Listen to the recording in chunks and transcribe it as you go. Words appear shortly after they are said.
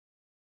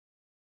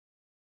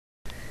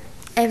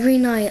Every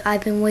night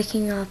I've been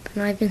waking up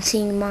and I've been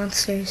seeing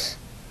monsters.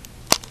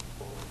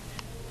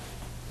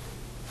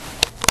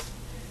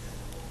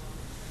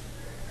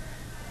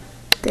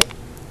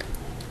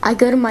 I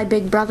go to my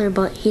big brother,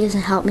 but he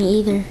doesn't help me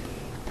either.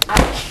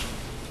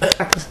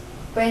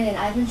 Brandon,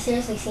 I've been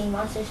seriously seeing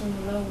monsters in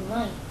the middle of the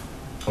night.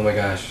 Oh my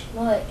gosh.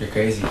 What? You're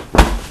crazy.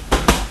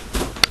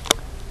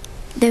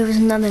 There was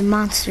another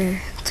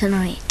monster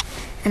tonight,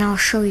 and I'll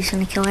show you. He's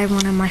gonna kill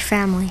everyone in my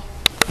family.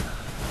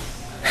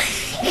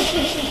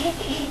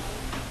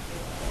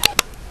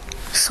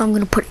 So I'm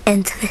gonna put an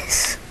end to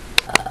this.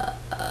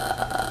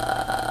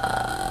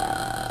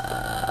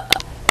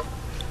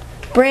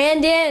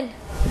 Brandon!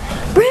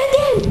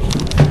 Brandon!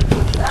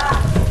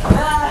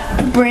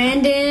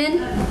 Brandon!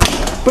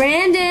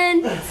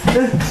 Brandon!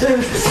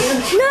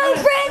 No,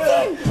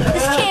 Brandon!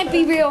 This can't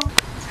be real.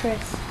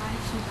 Chris, I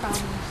have some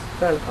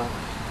problems. Not a problem.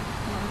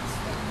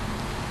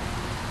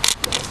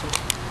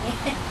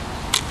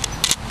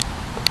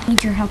 I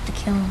need your help to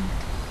kill him.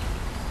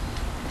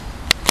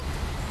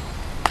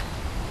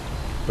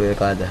 We're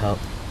glad to help.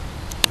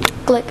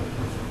 Click.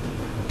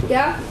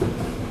 Yeah?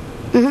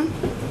 Mm-hmm.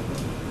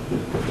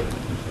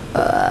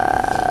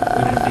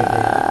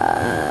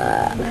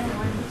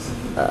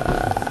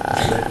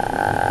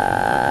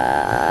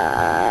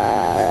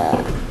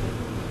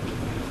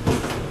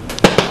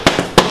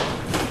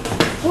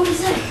 What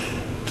is that?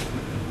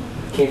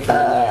 Came from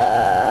there.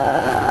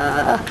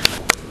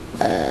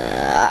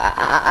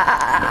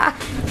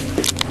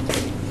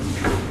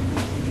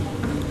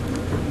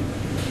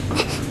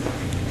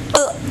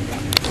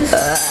 You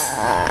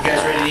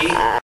guys ready to eat?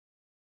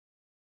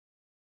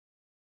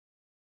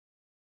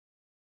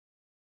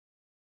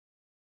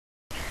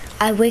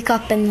 I wake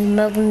up in the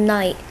middle of the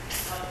night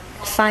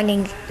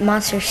finding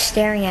monsters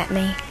staring at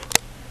me.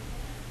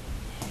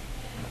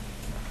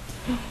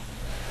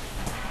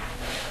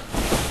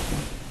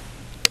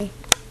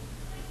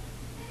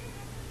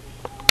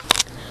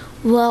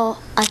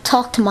 Well, I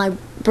talked to my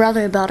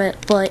brother about it,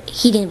 but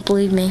he didn't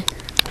believe me.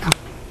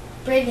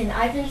 Brandon,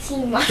 I've been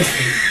seeing monsters.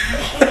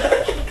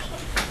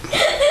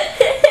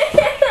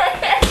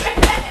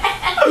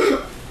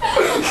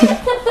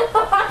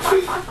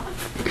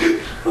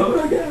 Oh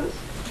my gosh.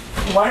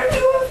 Why are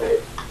you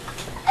laughing?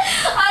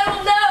 I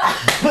don't know.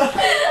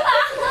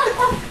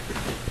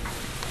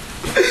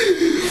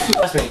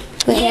 Trust me.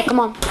 Wait, yeah, come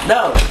on.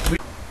 No.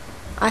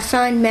 I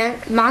find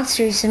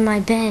monsters in my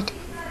bed.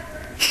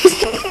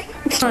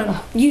 Come on,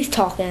 you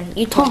talk then.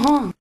 You talk.